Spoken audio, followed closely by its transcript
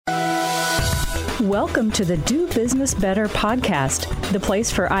Welcome to the Do Business Better podcast, the place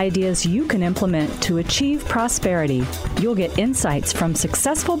for ideas you can implement to achieve prosperity. You'll get insights from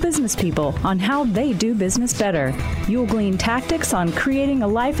successful business people on how they do business better. You'll glean tactics on creating a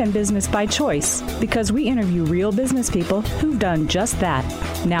life and business by choice, because we interview real business people who've done just that.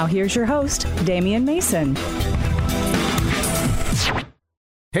 Now here's your host, Damian Mason.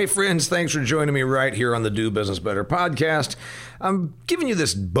 Hey friends, thanks for joining me right here on the Do Business Better podcast. I'm giving you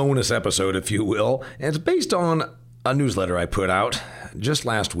this bonus episode, if you will, and it's based on a newsletter I put out just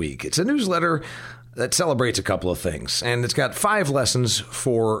last week. It's a newsletter that celebrates a couple of things, and it's got 5 lessons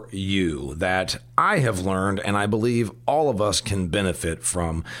for you that I have learned and I believe all of us can benefit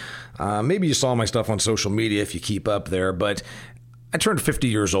from. Maybe you saw my stuff on social media if you keep up there, but I turned 50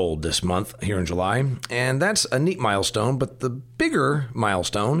 years old this month here in July, and that's a neat milestone, but the bigger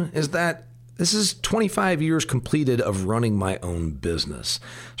milestone is that this is 25 years completed of running my own business.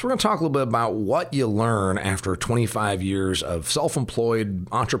 So we're going to talk a little bit about what you learn after 25 years of self-employed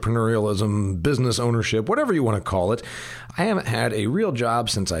entrepreneurialism, business ownership, whatever you want to call it. I haven't had a real job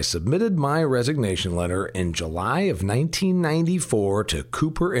since I submitted my resignation letter in July of 1994 to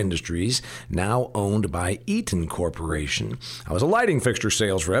Cooper Industries, now owned by Eaton Corporation. I was a lighting fixture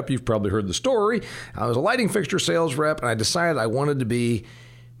sales rep. You've probably heard the story. I was a lighting fixture sales rep, and I decided I wanted to be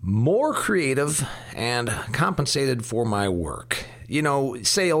more creative and compensated for my work. You know,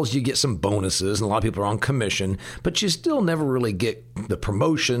 sales, you get some bonuses, and a lot of people are on commission, but you still never really get the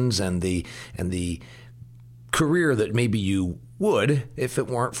promotions and the career that maybe you would if it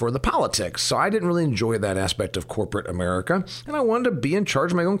weren't for the politics. So I didn't really enjoy that aspect of corporate America, and I wanted to be in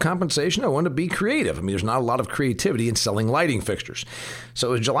charge of my own compensation. I wanted to be creative. I mean, there's not a lot of creativity in selling lighting fixtures. So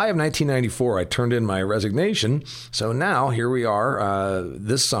it was July of 1994, I turned in my resignation. So now here we are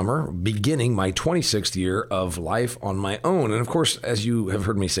this summer, beginning my 26th year of life on my own. And of course, as you have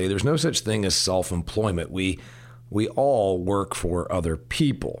heard me say, there's no such thing as self-employment. We all work for other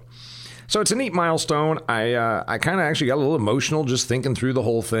people. So it's a neat milestone. I kind of actually got a little emotional just thinking through the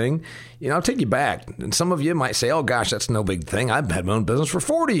whole thing. You know, I'll take you back. And some of you might say, oh, gosh, that's no big thing. I've had my own business for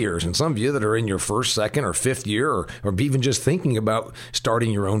 40 years. And some of you that are in your first, second, or fifth year, or even just thinking about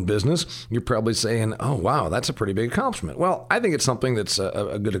starting your own business, you're probably saying, oh, wow, that's a pretty big accomplishment. Well, I think it's something that's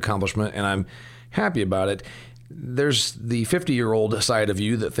a good accomplishment, and I'm happy about it. There's the 50-year-old side of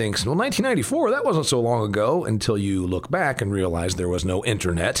you that thinks, well, 1994, that wasn't so long ago, until you look back and realize there was no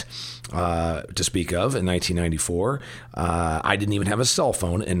internet to speak of in 1994. I didn't even have a cell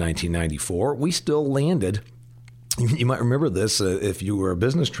phone in 1994. We still landed. You might remember this if you were a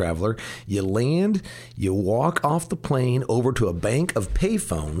business traveler. You land, you walk off the plane over to a bank of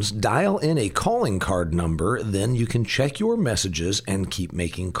payphones, dial in a calling card number, then you can check your messages and keep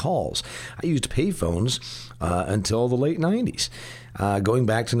making calls. I used payphones until the late 90s. Going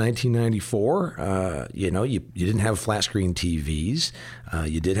back to 1994, you didn't have flat screen TVs.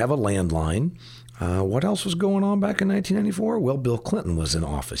 You did have a landline. What else was going on back in 1994? Well, Bill Clinton was in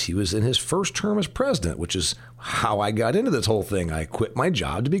office. He was in his first term as president, which is how I got into this whole thing. I quit my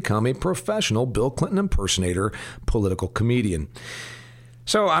job to become a professional Bill Clinton impersonator, political comedian.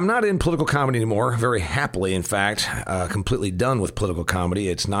 So I'm not in political comedy anymore, very happily, in fact, completely done with political comedy.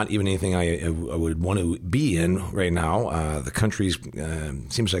 It's not even anything I would want to be in right now. The country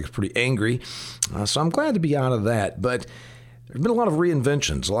seems like it's pretty angry, so I'm glad to be out of that. But there's been a lot of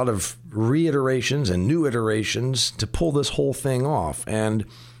reinventions, a lot of reiterations and new iterations to pull this whole thing off. And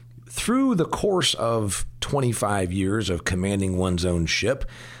through the course of 25 years of commanding one's own ship,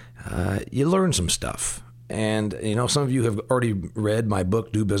 you learn some stuff. And, you know, some of you have already read my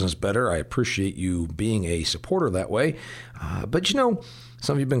book, Do Business Better. I appreciate you being a supporter that way. But, you know,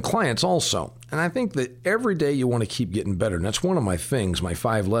 some of you have been clients also. And I think that every day you want to keep getting better. And that's one of my things, my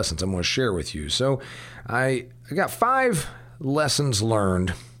 5 lessons I'm going to share with you. So I got 5 lessons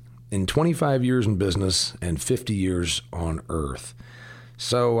learned in 25 years in business and 50 years on earth.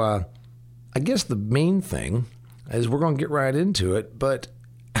 So I guess the main thing is we're going to get right into it, but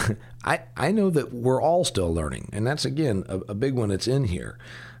I know that we're all still learning, and that's, again, a big one that's in here.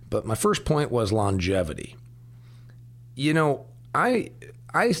 But my first point was longevity. You know, I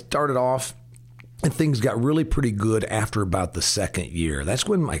started off and things got really pretty good after about the second year. That's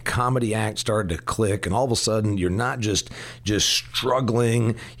when my comedy act started to click, and all of a sudden you're not just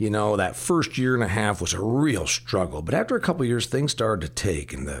struggling. You know, that first year and a half was a real struggle. But after a couple of years, things started to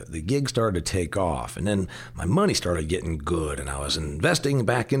take, and the gig started to take off. And then my money started getting good, and I was investing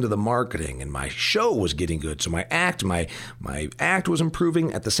back into the marketing, and my show was getting good. So my act was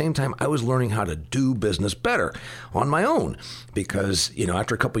improving. At the same time, I was learning how to do business better on my own. Because, you know,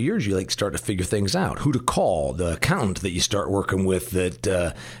 after a couple of years, you start to figure things things out, who to call, the accountant that you start working with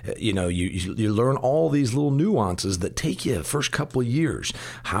that, you learn all these little nuances that take you the first couple of years,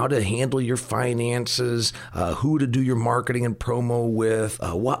 how to handle your finances, who to do your marketing and promo with,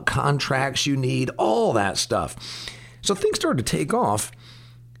 what contracts you need, all that stuff. So things started to take off,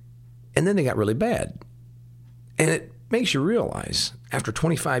 and then they got really bad. And it makes you realize, after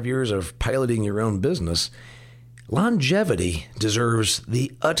 25 years of piloting your own business, longevity deserves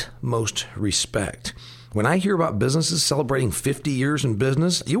the utmost respect. When I hear about businesses celebrating 50 years in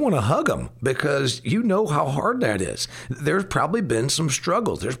business, you want to hug them because you know how hard that is. There's probably been some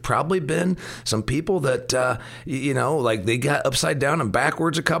struggles. There's probably been some people that, they got upside down and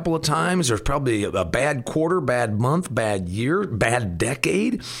backwards a couple of times. There's probably a bad quarter, bad month, bad year, bad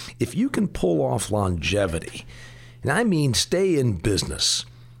decade. If you can pull off longevity, and I mean stay in business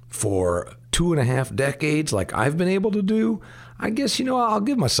for 2.5 decades like I've been able to do, I guess, I'll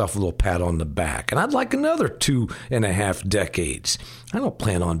give myself a little pat on the back. And I'd like another 2.5 decades. I don't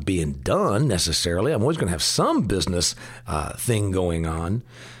plan on being done necessarily. I'm always going to have some business thing going on.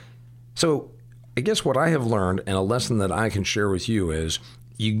 So I guess what I have learned, and a lesson that I can share with you, is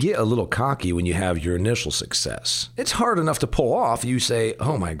you get a little cocky when you have your initial success. It's hard enough to pull off. You say,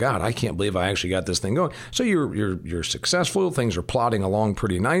 oh my God, I can't believe I actually got this thing going. So you're successful. Things are plodding along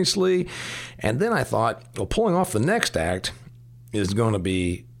pretty nicely. And then I thought, well, pulling off the next act is going to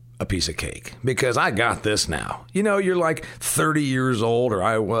be a piece of cake because I got this now. You're like 30 years old, or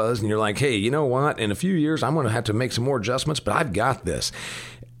I was, and you're like, hey, you know what? In a few years, I'm going to have to make some more adjustments, but I've got this.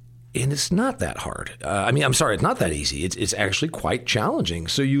 And it's not that hard. It's not that easy. It's actually quite challenging.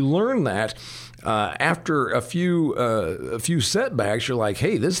 So you learn that after a few setbacks, you're like,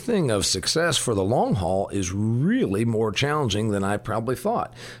 hey, this thing of success for the long haul is really more challenging than I probably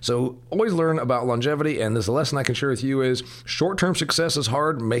thought. So always learn about longevity. And this lesson I can share with you is short-term success is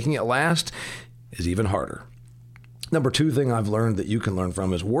hard. Making it last is even harder. Number 2 thing I've learned that you can learn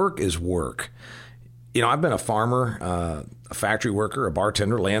from is work is work. I've been a farmer, a factory worker, a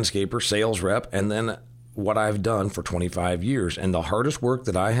bartender, landscaper, sales rep, and then what I've done for 25 years. And the hardest work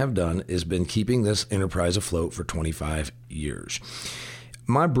that I have done has been keeping this enterprise afloat for 25 years.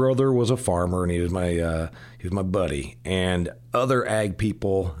 My brother was a farmer, and he was my buddy. And other ag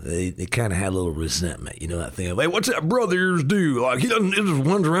people, they kind of had a little resentment. That thing of, hey, what's that brother of yours do? Like, he just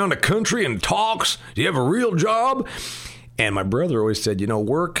runs around the country and talks. Do you have a real job? And my brother always said,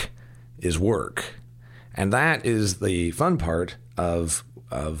 work is work. And that is the fun part of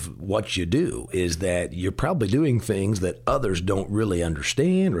what you do, is that you're probably doing things that others don't really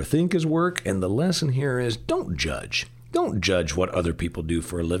understand or think is work. And the lesson here is don't judge. Don't judge what other people do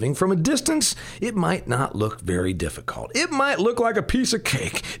for a living. From a distance, it might not look very difficult. It might look like a piece of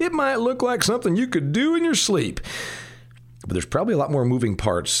cake. It might look like something you could do in your sleep. But there's probably a lot more moving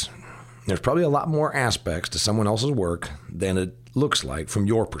parts. There's probably a lot more aspects to someone else's work than it looks like from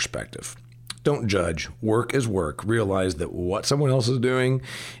your perspective. Don't judge. Work is work. Realize that what someone else is doing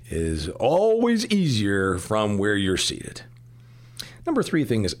is always easier from where you're seated. Number 3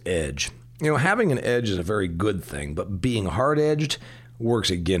 thing is edge. Having an edge is a very good thing, but being hard-edged works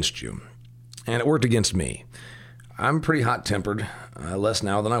against you. And it worked against me. I'm pretty hot-tempered, less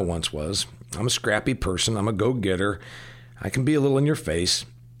now than I once was. I'm a scrappy person. I'm a go-getter. I can be a little in your face.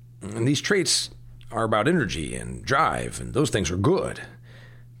 And these traits are about energy and drive, and those things are good.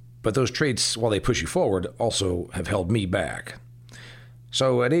 But those traits, while they push you forward, also have held me back.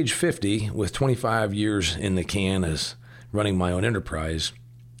 So at age 50, with 25 years in the can as running my own enterprise,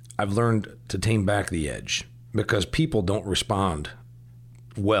 I've learned to tame back the edge because people don't respond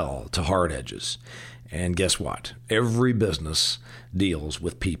well to hard edges. And guess what? Every business deals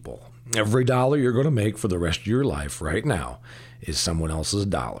with people. Every dollar you're going to make for the rest of your life right now is someone else's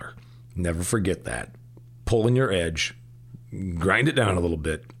dollar. Never forget that. Pulling your edge, grind it down a little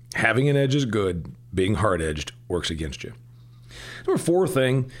bit. Having an edge is good. Being hard-edged works against you. Number 4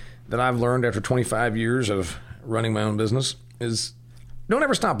 thing that I've learned after 25 years of running my own business is don't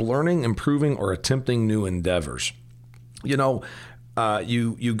ever stop learning, improving, or attempting new endeavors.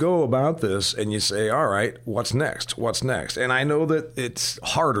 You go about this and you say, all right, what's next? What's next? And I know that it's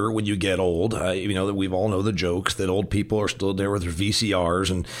harder when you get old. That we've all know the jokes that old people are still there with their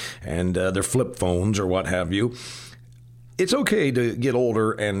VCRs and their flip phones or what have you. It's okay to get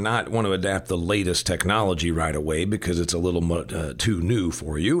older and not want to adapt the latest technology right away because it's a little too new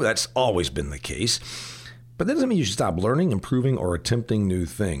for you. That's always been the case. But that doesn't mean you should stop learning, improving, or attempting new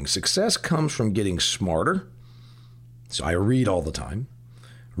things. Success comes from getting smarter. So I read all the time.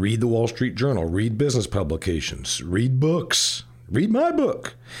 Read the Wall Street Journal. Read business publications. Read books. Read my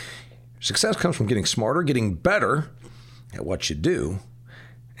book. Success comes from getting smarter, getting better at what you do,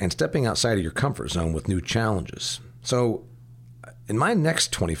 and stepping outside of your comfort zone with new challenges. So in my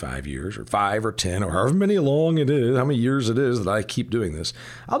next 25 years or 5 or 10 or however many long it is, how many years it is that I keep doing this,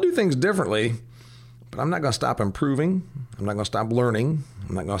 I'll do things differently, but I'm not going to stop improving. I'm not going to stop learning.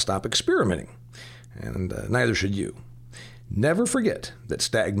 I'm not going to stop experimenting. And neither should you. Never forget that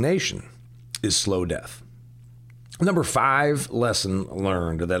stagnation is slow death. Number 5 lesson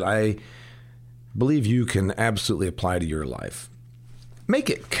learned that I believe you can absolutely apply to your life. Make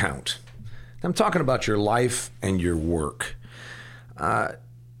it count. I'm talking about your life and your work. I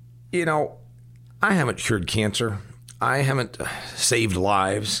haven't cured cancer. I haven't saved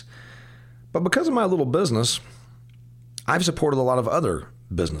lives. But because of my little business, I've supported a lot of other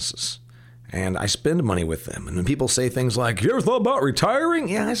businesses. And I spend money with them. And when people say things like, you ever thought about retiring?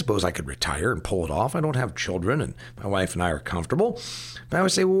 Yeah, I suppose I could retire and pull it off. I don't have children, and my wife and I are comfortable. But I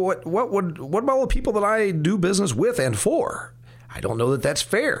would say, well, what about all the people that I do business with and for? I don't know that that's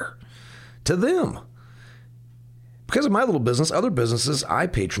fair to them. Because of my little business, other businesses I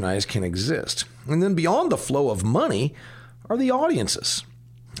patronize can exist. And then beyond the flow of money are the audiences.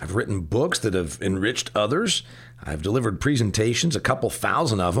 I've written books that have enriched others. I've delivered presentations, a couple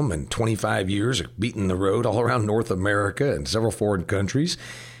thousand of them in 25 years, beating the road all around North America and several foreign countries.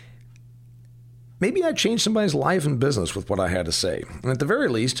 Maybe I changed somebody's life and business with what I had to say. And at the very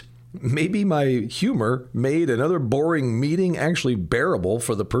least, maybe my humor made another boring meeting actually bearable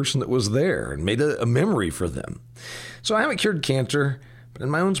for the person that was there and made a memory for them. So I haven't cured cancer, but in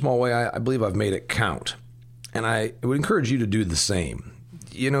my own small way, I believe I've made it count. And I would encourage you to do the same.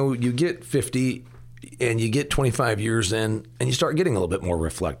 You get 50 and you get 25 years in and you start getting a little bit more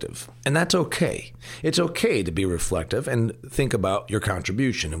reflective. And that's okay. It's okay to be reflective and think about your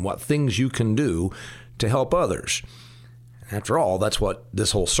contribution and what things you can do to help others. After all, that's what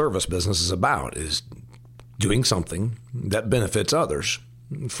this whole service business is about, is doing something that benefits others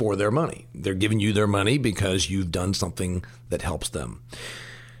for their money. They're giving you their money because you've done something that helps them.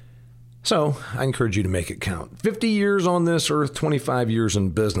 So I encourage you to make it count. 50 years on this earth, 25 years in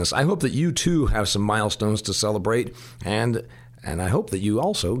business. I hope that you too have some milestones to celebrate, and I hope that you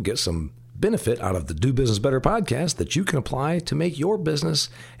also get some benefit out of the Do Business Better podcast that you can apply to make your business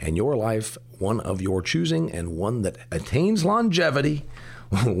and your life one of your choosing, and one that attains longevity,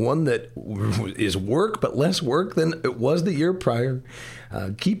 one that is work but less work than it was the year prior.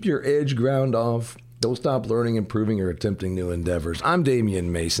 Keep your edge ground off. Don't stop learning, improving, or attempting new endeavors. I'm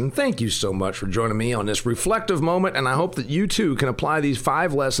Damian Mason. Thank you so much for joining me on this reflective moment, and I hope that you too can apply these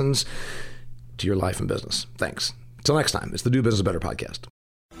 5 lessons to your life and business. Thanks. Until next time, it's the Do Business Better podcast.